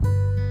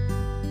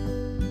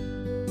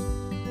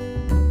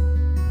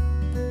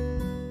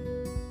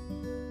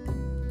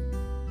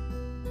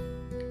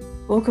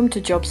Welcome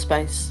to Job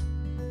Space.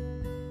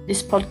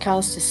 This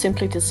podcast is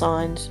simply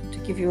designed to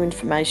give you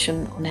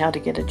information on how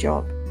to get a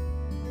job.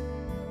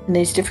 In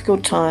these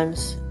difficult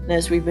times, and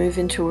as we move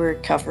into a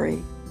recovery,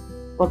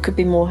 what could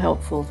be more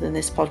helpful than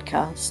this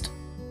podcast?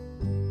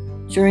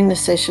 During the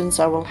sessions,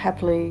 I will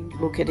happily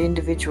look at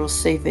individual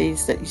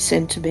CVs that you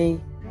send to me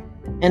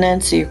and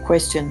answer your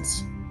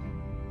questions.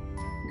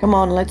 Come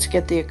on, let's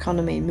get the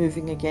economy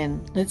moving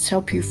again. Let's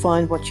help you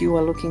find what you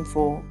are looking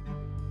for.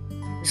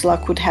 As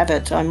luck would have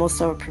it, I'm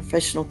also a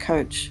professional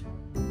coach.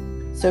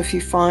 So if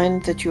you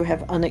find that you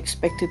have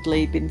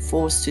unexpectedly been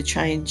forced to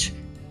change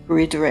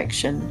career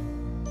direction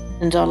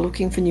and are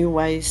looking for new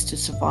ways to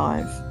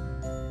survive,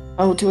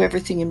 I will do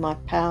everything in my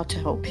power to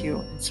help you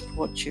and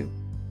support you.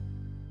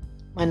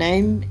 My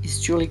name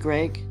is Julie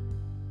Gregg,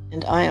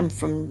 and I am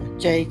from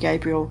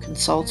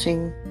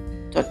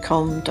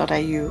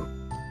jgabrielconsulting.com.au.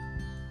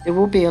 There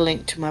will be a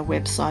link to my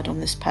website on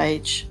this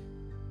page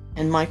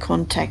and my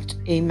contact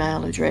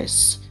email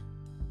address,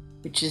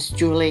 which is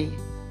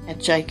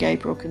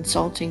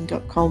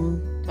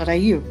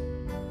julie@jgabrielconsulting.com.au.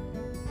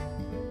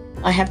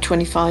 I have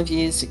 25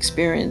 years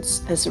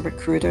experience as a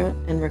recruiter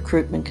and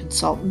recruitment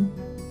consultant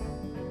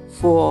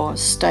for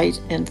state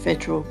and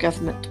federal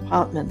government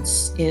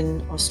departments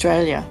in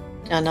Australia,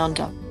 down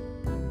under.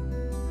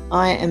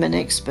 I am an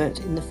expert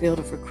in the field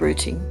of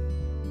recruiting,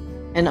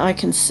 and I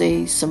can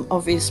see some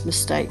obvious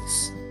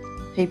mistakes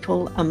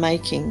people are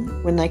making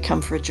when they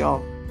come for a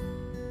job,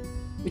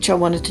 which I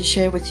wanted to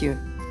share with you.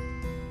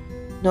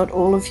 Not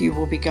all of you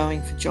will be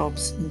going for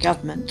jobs in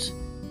government,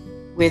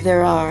 where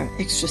there are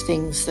extra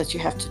things that you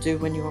have to do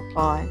when you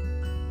apply.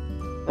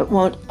 But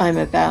what I'm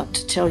about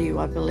to tell you,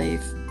 I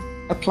believe,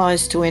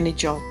 applies to any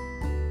job.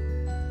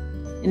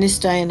 In this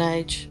day and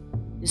age,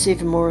 it's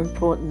even more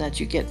important that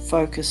you get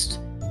focused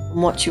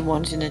on what you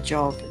want in a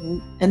job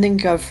and then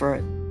go for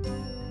it.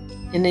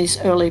 In these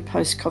early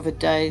post-COVID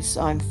days,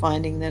 I'm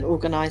finding that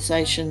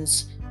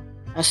organisations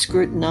are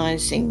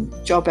scrutinising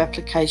job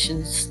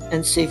applications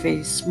and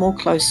CVs more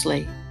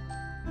closely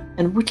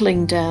and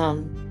whittling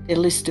down their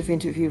list of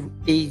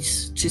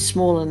interviewees to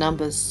smaller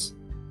numbers.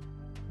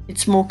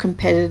 It's more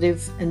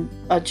competitive and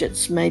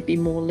budgets may be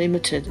more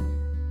limited,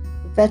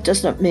 but that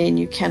does not mean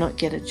you cannot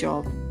get a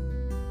job.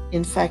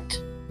 In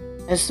fact,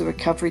 as the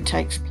recovery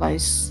takes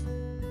place,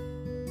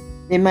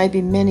 there may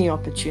be many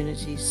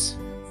opportunities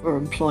for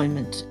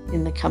employment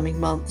in the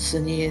coming months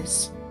and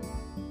years.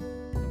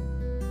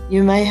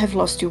 You may have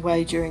lost your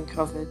way during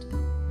COVID,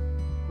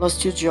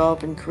 lost your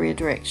job and career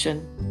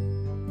direction.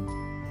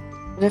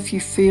 But if you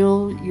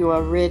feel you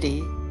are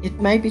ready, it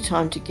may be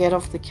time to get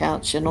off the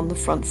couch and on the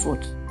front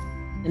foot.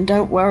 And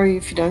don't worry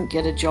if you don't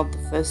get a job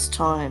the first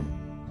time.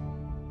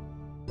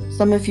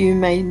 Some of you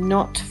may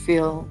not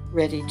feel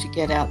ready to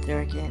get out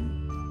there again.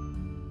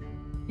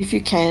 If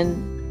you can,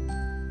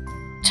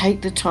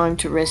 take the time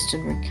to rest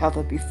and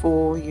recover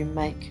before you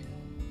make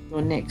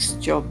your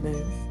next job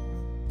move.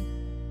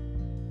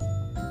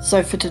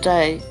 So for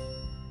today,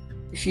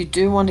 if you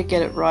do want to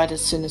get it right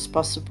as soon as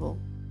possible,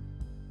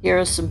 here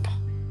are some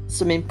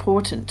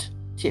important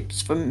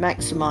tips for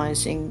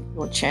maximising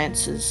your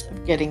chances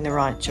of getting the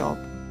right job.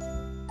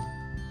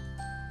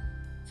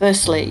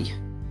 Firstly,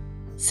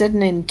 set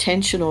an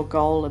intentional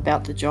goal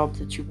about the job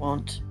that you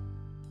want.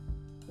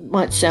 It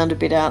might sound a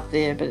bit out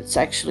there, but it's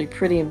actually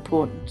pretty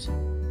important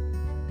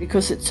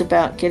because it's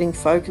about getting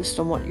focused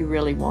on what you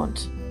really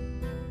want.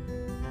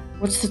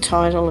 What's the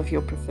title of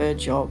your preferred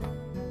job?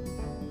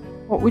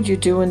 What would you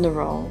do in the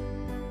role?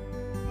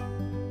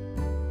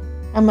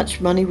 How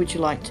much money would you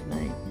like to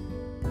make?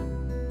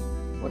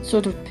 What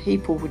sort of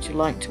people would you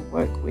like to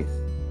work with?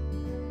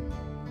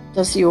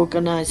 Does the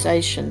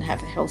organisation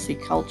have a healthy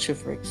culture,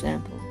 for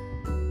example?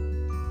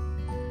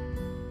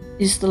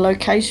 Is the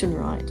location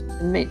right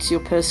and meets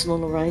your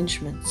personal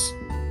arrangements?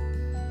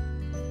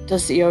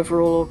 Does the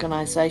overall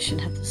organisation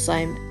have the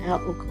same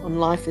outlook on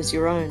life as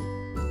your own?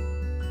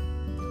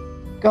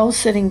 Goal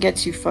setting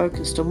gets you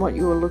focused on what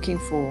you are looking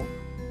for.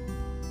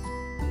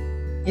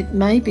 It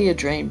may be a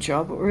dream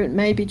job or it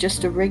may be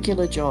just a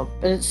regular job,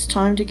 but it's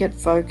time to get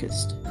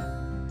focused.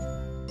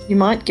 You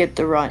might get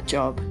the right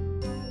job,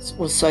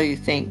 or so you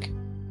think,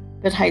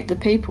 but hate the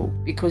people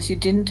because you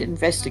didn't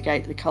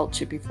investigate the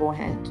culture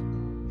beforehand.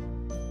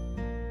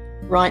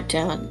 Write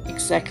down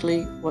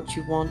exactly what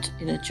you want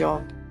in a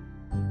job.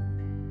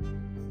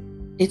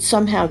 It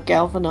somehow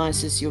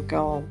galvanizes your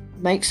goal,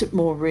 makes it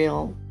more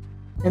real,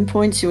 and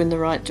points you in the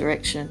right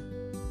direction.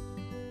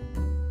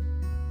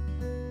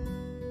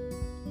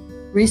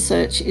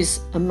 Research is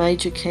a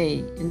major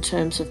key in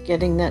terms of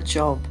getting that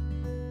job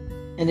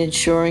and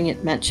ensuring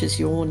it matches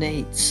your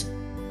needs.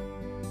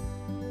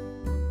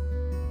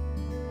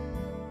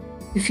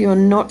 If you are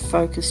not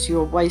focused, you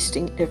are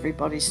wasting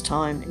everybody's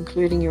time,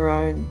 including your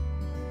own,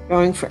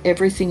 going for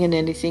everything and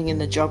anything in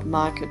the job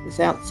market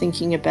without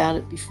thinking about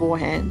it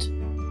beforehand.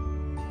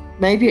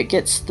 Maybe it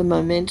gets the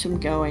momentum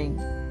going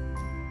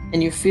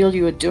and you feel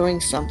you are doing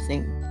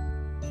something,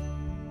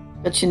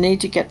 but you need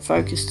to get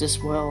focused as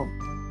well.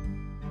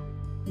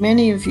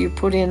 Many of you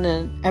put in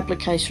an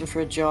application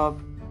for a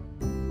job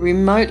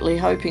remotely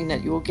hoping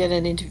that you will get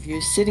an interview,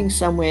 sitting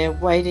somewhere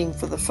waiting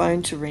for the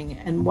phone to ring,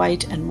 and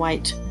wait and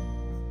wait.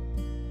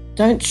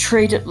 Don't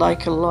treat it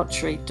like a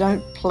lottery.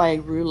 Don't play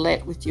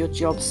roulette with your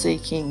job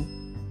seeking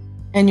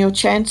and your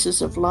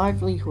chances of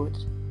livelihood,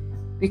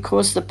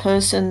 because the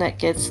person that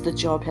gets the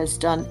job has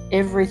done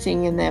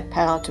everything in their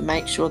power to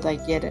make sure they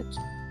get it,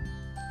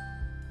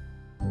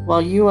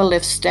 while you are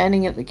left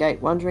standing at the gate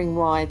wondering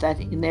why that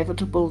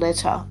inevitable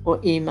letter or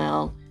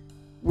email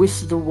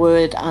with the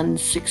word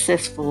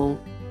unsuccessful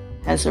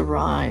has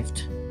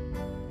arrived.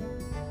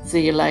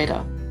 See you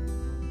later.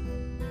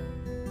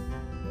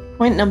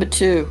 Point number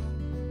 2.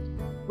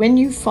 When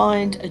you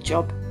find a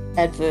job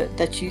advert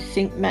that you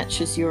think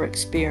matches your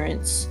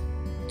experience,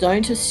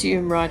 don't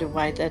assume right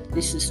away that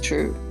this is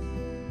true.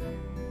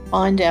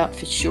 Find out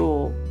for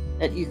sure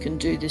that you can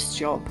do this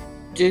job.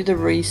 Do the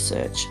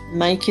research.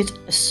 Make it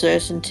a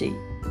certainty.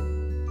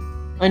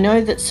 I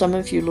know that some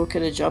of you look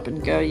at a job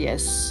and go,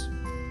 yes,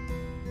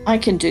 I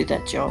can do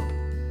that job,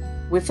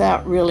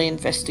 without really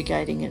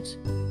investigating it.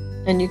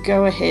 And you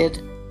go ahead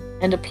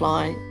and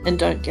apply and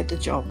don't get the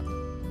job.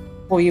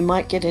 Or you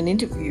might get an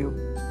interview,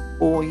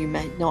 or you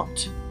may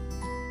not.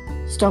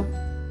 Stop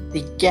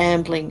the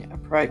gambling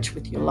approach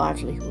with your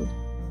livelihood.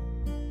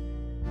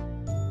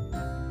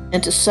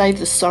 And to save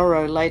the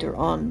sorrow later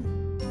on,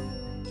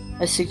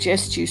 I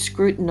suggest you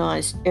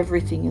scrutinize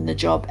everything in the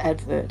job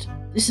advert.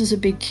 This is a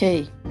big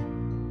key.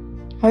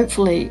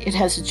 Hopefully it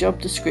has a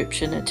job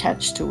description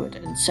attached to it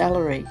and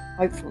salary,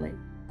 hopefully.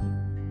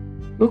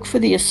 Look for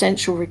the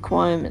essential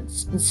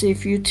requirements and see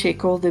if you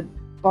tick all the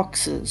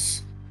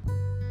boxes,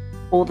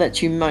 or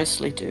that you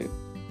mostly do.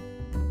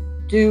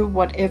 Do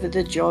whatever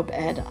the job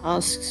ad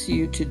asks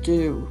you to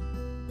do.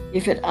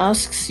 If it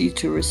asks you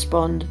to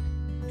respond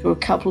to a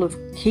couple of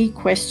key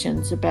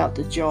questions about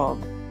the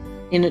job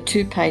in a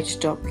 2-page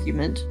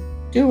document,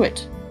 do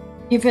it.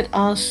 If it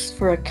asks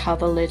for a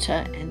cover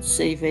letter and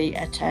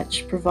CV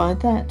attached,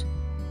 provide that.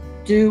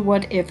 Do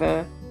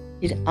whatever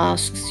it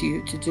asks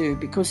you to do,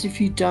 because if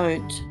you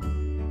don't,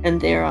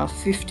 and there are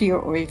 50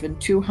 or even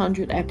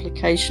 200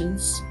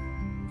 applications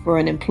for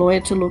an employer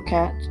to look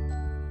at,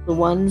 the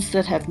ones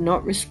that have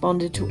not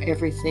responded to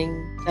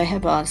everything they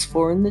have asked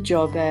for in the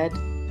job ad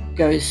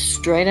goes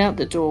straight out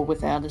the door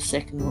without a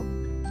second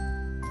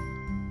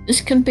look. This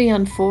can be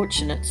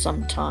unfortunate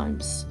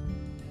sometimes,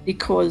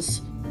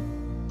 because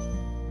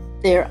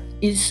there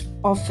is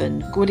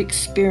often good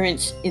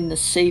experience in the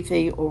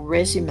CV or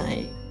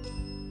resume,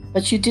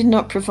 but you did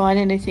not provide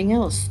anything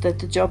else that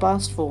the job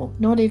asked for,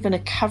 not even a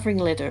covering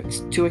letter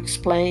to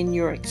explain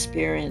your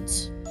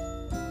experience.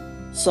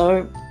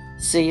 So,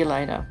 see you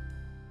later.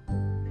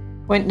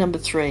 Point number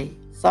 3,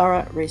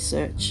 thorough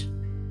research.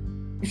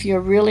 If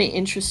you're really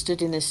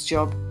interested in this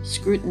job,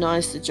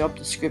 scrutinize the job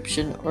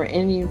description or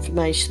any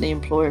information the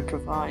employer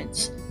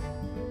provides,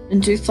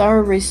 and do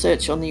thorough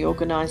research on the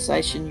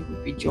organisation you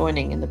would be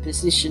joining and the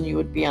position you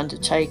would be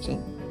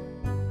undertaking.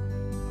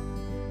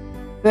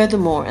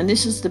 Furthermore, and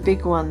this is the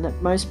big one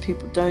that most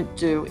people don't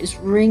do, is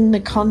ring the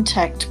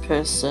contact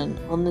person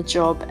on the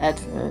job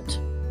advert.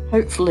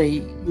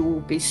 Hopefully you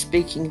will be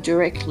speaking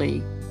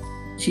directly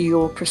to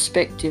your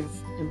prospective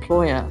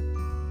employer.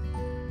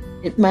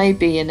 It may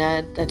be an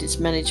ad that is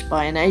managed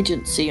by an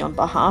agency on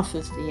behalf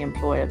of the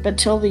employer, but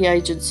tell the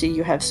agency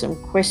you have some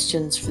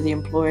questions for the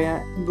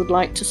employer and would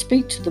like to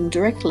speak to them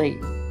directly,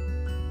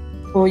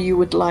 or you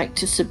would like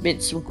to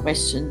submit some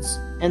questions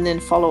and then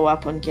follow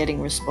up on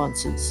getting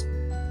responses.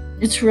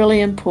 It's really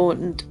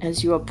important,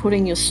 as you are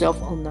putting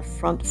yourself on the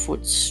front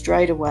foot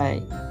straight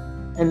away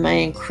and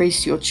may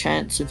increase your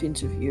chance of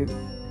interview.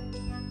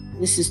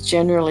 This is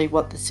generally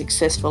what the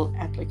successful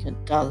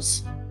applicant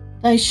does.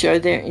 They show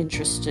they're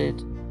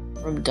interested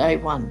from day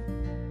one.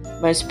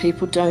 Most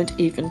people don't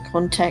even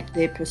contact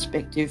their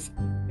prospective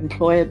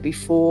employer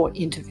before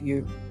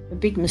interview, a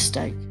big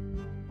mistake.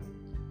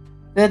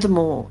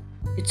 Furthermore,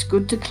 it's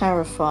good to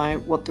clarify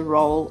what the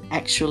role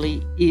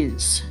actually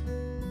is.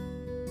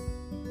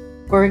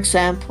 For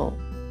example,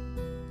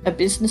 a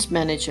business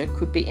manager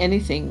could be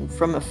anything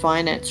from a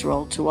finance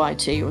role to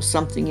IT or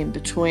something in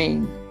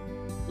between,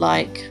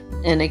 like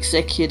an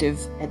executive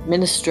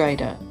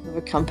administrator of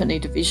a company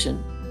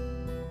division.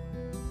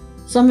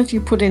 Some of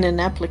you put in an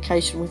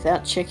application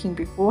without checking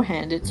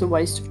beforehand. It's a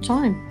waste of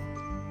time.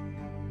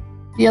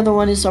 The other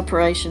one is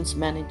operations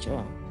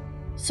manager.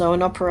 So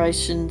an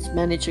operations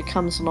manager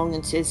comes along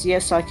and says,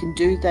 yes, I can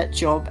do that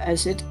job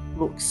as it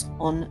looks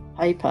on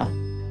paper.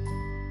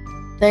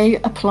 They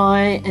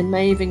apply and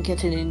may even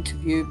get an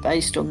interview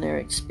based on their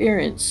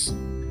experience.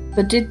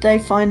 But did they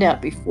find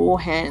out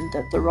beforehand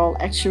that the role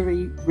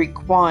actually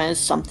requires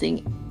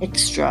something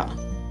extra,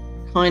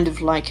 kind of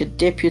like a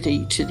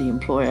deputy to the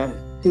employer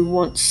who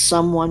wants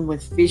someone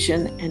with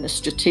vision and a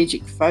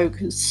strategic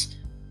focus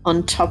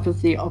on top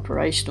of the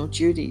operational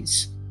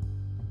duties?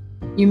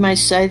 You may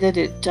say that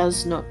it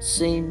does not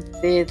seem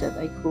fair that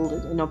they called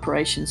it an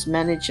operations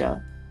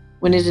manager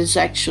when it is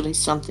actually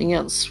something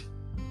else.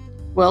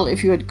 Well,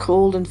 if you had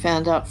called and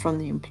found out from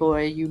the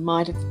employer, you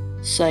might have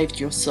saved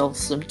yourself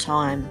some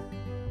time.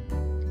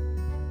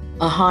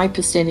 A high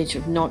percentage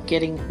of not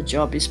getting a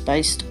job is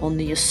based on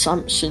the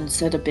assumptions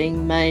that are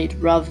being made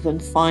rather than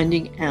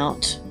finding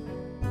out.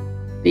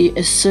 Be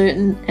as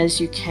certain as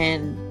you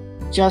can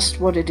just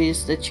what it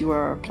is that you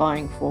are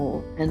applying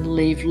for and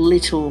leave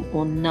little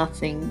or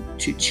nothing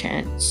to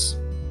chance.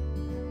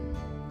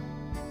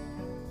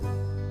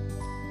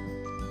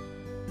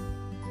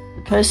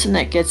 The person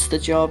that gets the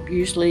job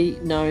usually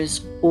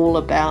knows all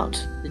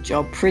about the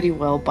job pretty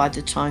well by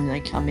the time they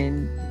come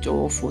in the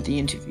door for the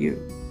interview.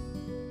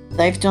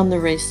 They've done the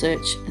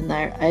research and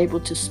they're able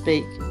to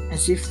speak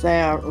as if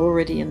they are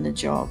already in the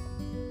job.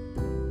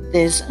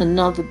 There's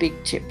another big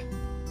tip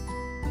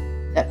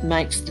that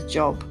makes the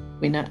job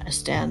winner a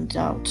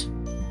standout.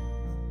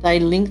 They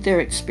link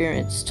their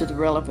experience to the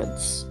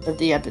relevance of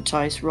the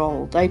advertised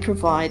role. They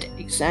provide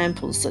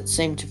examples that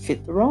seem to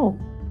fit the role.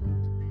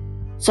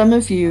 Some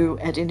of you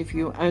at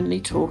interview only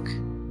talk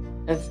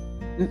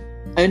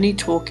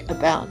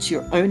about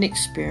your own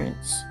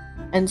experience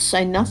and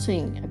say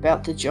nothing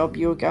about the job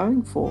you're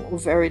going for, or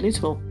very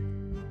little.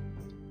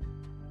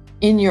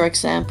 In your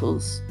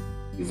examples,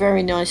 you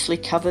very nicely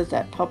cover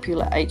that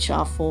popular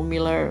HR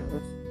formula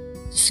of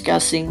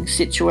discussing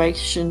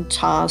situation,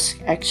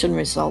 task, action,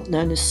 result,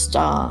 known as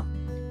STAR,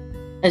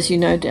 as you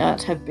no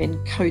doubt have been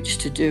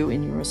coached to do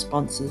in your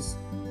responses.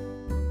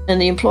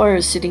 And the employer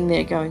is sitting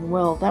there going,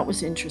 well, that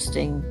was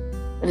interesting,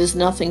 but it has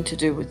nothing to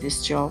do with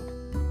this job.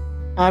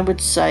 I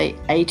would say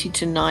 80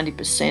 to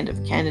 90%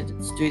 of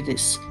candidates do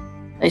this.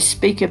 They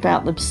speak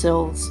about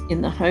themselves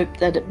in the hope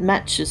that it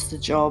matches the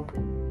job,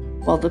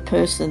 while the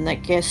person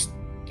that gets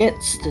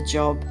the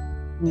job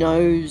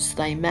knows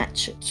they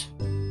match it.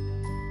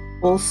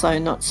 Also,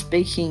 not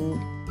speaking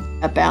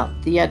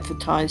about the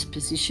advertised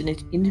position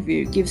at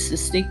interview gives the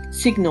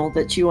signal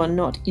that you are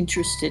not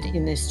interested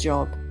in this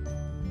job.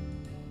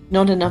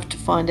 Not enough to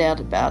find out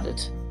about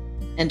it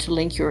and to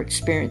link your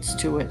experience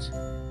to it.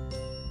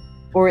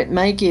 Or it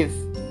may give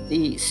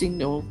the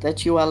signal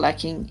that you are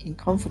lacking in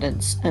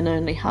confidence and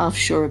only half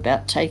sure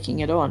about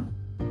taking it on.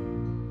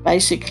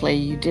 Basically,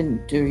 you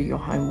didn't do your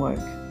homework.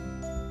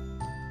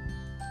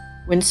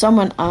 When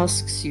someone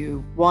asks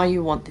you why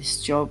you want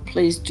this job,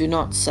 please do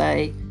not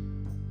say,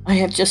 I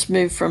have just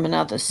moved from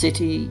another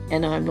city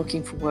and I'm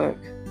looking for work.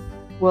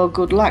 Well,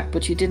 good luck,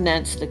 but you didn't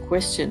answer the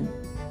question.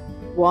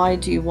 Why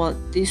do you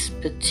want this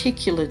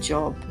particular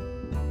job?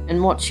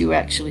 And what you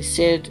actually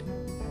said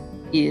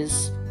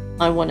is,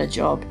 I want a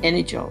job,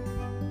 any job.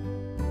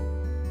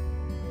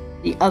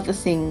 The other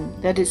thing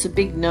that is a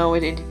big no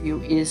at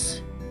interview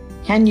is,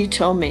 can you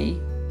tell me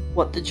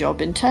what the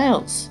job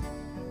entails?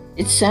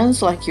 It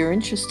sounds like you're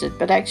interested,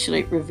 but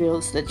actually it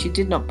reveals that you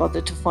did not bother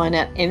to find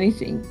out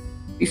anything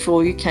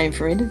before you came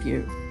for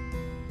interview.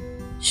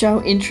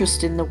 Show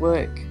interest in the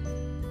work.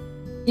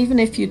 Even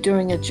if you're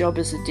doing a job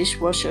as a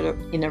dishwasher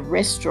in a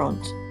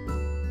restaurant,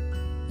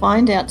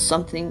 find out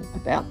something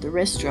about the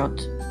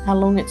restaurant, how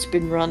long it's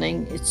been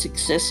running, its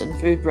success and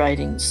food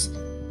ratings.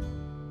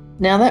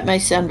 Now that may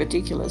sound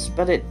ridiculous,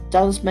 but it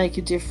does make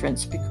a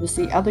difference because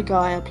the other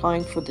guy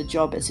applying for the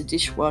job as a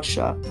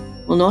dishwasher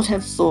will not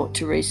have thought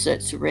to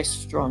research the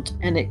restaurant,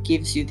 and it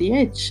gives you the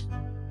edge.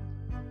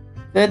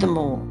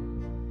 Furthermore,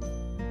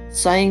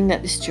 saying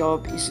that this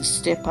job is a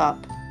step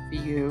up for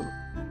you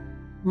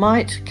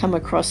might come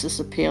across as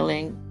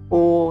appealing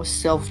or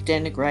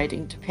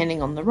self-denigrating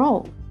depending on the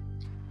role.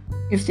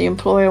 If the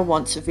employer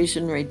wants a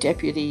visionary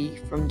deputy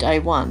from day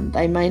one,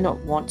 they may not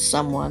want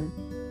someone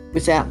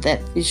without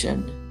that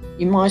vision.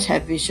 You might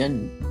have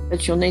vision,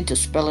 but you'll need to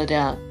spell it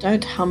out.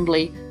 Don't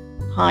humbly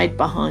hide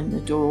behind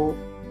the door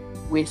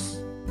with,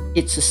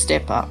 it's a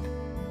step up.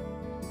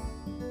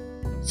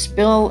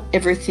 Spell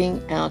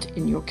everything out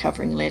in your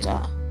covering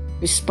letter.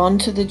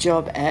 Respond to the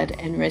job ad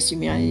and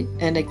resume,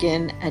 and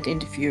again at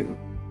interview.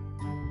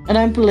 I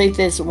don't believe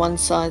there's a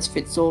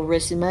one-size-fits-all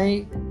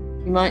resume.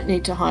 You might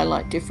need to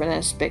highlight different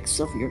aspects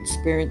of your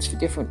experience for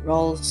different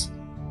roles,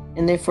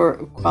 and therefore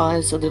it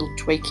requires a little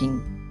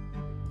tweaking.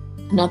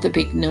 Another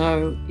big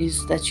no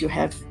is that you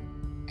have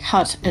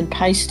cut and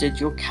pasted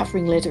your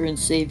covering letter and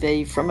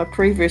CV from a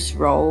previous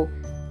role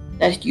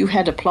that you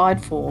had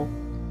applied for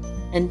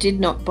and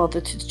did not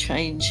bother to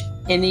change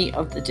any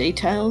of the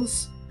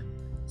details.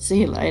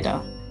 See you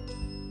later.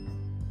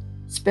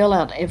 Spell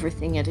out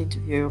everything at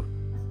interview,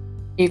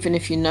 even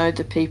if you know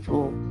the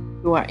people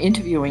who are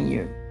interviewing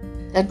you.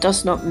 That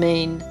does not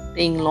mean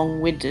being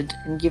long-winded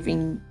and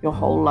giving your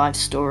whole life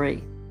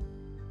story.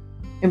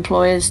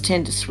 Employers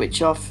tend to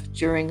switch off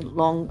during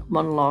long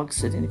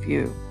monologues at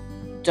interview.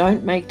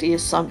 Don't make the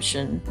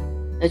assumption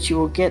that you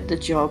will get the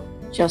job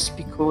just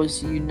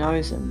because you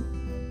know them.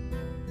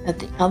 At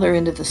the other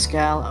end of the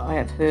scale, I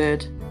have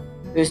heard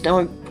there is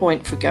no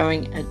point for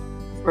going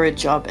for a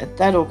job at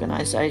that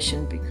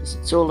organisation because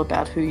it's all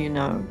about who you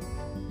know.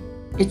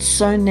 It's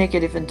so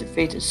negative and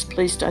defeatist.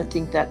 Please don't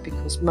think that,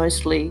 because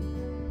mostly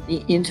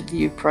the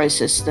interview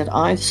process that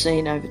I've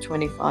seen over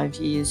 25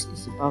 years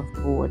is above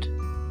board.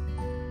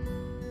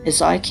 As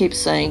I keep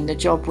saying, the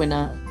job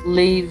winner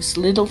leaves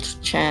little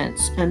to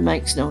chance and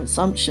makes no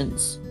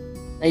assumptions.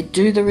 They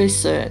do the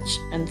research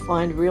and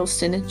find real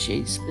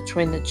synergies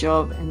between the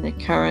job and their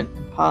current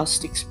and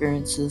past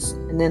experiences,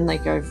 and then they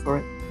go for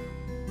it.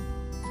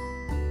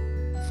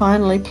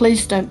 Finally,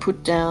 please don't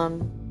put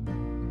down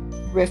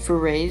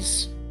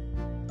referees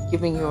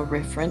giving you a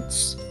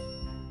reference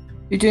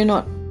who do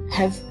not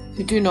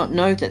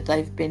know that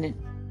they've been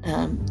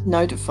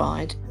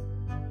notified,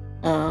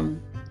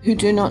 who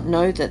do not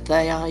know that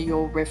they are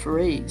your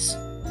referees.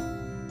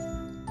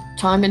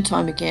 Time and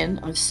time again,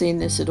 I've seen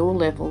this at all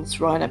levels,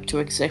 right up to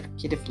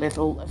executive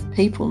level, of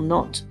people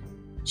not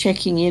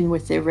checking in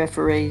with their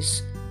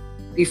referees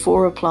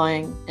before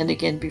applying and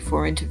again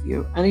before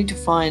interview, only to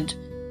find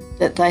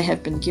that they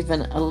have been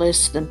given a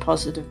less than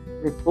positive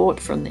report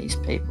from these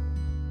people.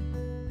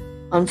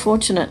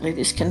 Unfortunately,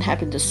 this can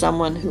happen to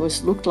someone who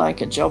has looked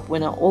like a job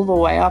winner all the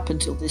way up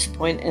until this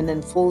point and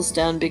then falls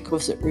down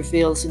because it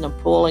reveals an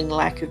appalling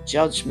lack of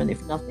judgment,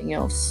 if nothing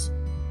else,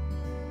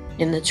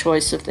 in the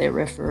choice of their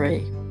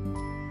referee.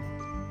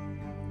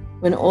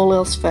 When all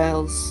else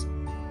fails,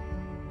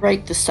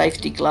 break the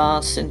safety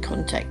glass and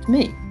contact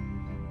me.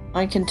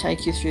 I can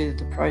take you through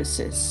the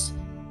process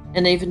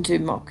and even do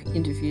mock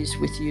interviews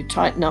with you,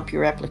 tighten up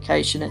your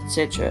application,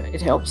 etc.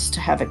 It helps to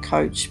have a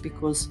coach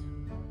because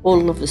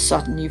all of a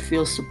sudden you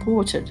feel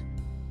supported.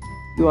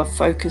 You are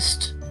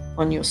focused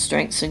on your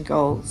strengths and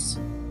goals.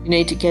 You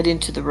need to get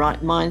into the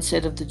right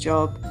mindset of the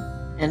job,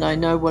 and I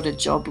know what a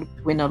job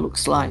winner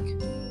looks like.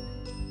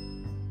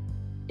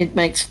 It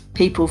makes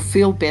people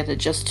feel better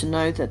just to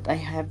know that they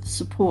have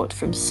support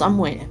from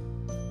somewhere.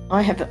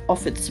 I have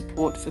offered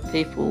support for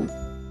people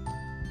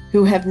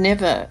who have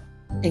never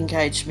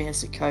engaged me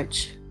as a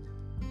coach.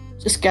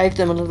 Just gave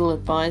them a little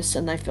advice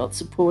and they felt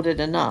supported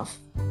enough,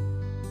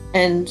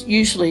 and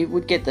usually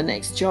would get the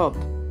next job.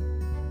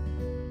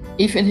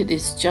 Even if it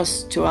is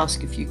just to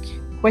ask a few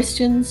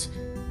questions,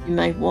 you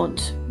may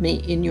want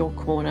me in your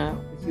corner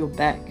with your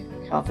back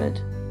covered.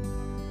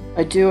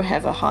 I do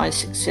have a high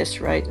success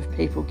rate of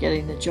people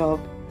getting the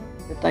job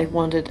that they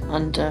wanted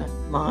under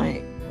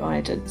my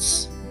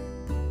guidance.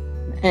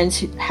 And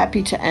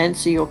happy to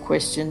answer your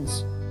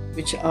questions,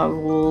 which I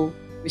will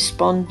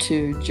respond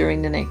to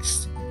during the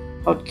next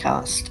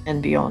podcast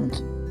and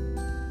beyond.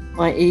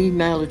 My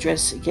email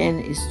address again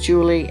is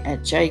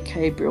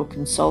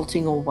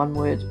julie@jkbrillconsulting or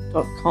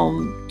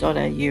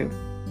oneword.com.au.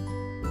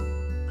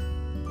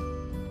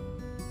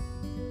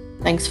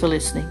 Thanks for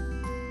listening.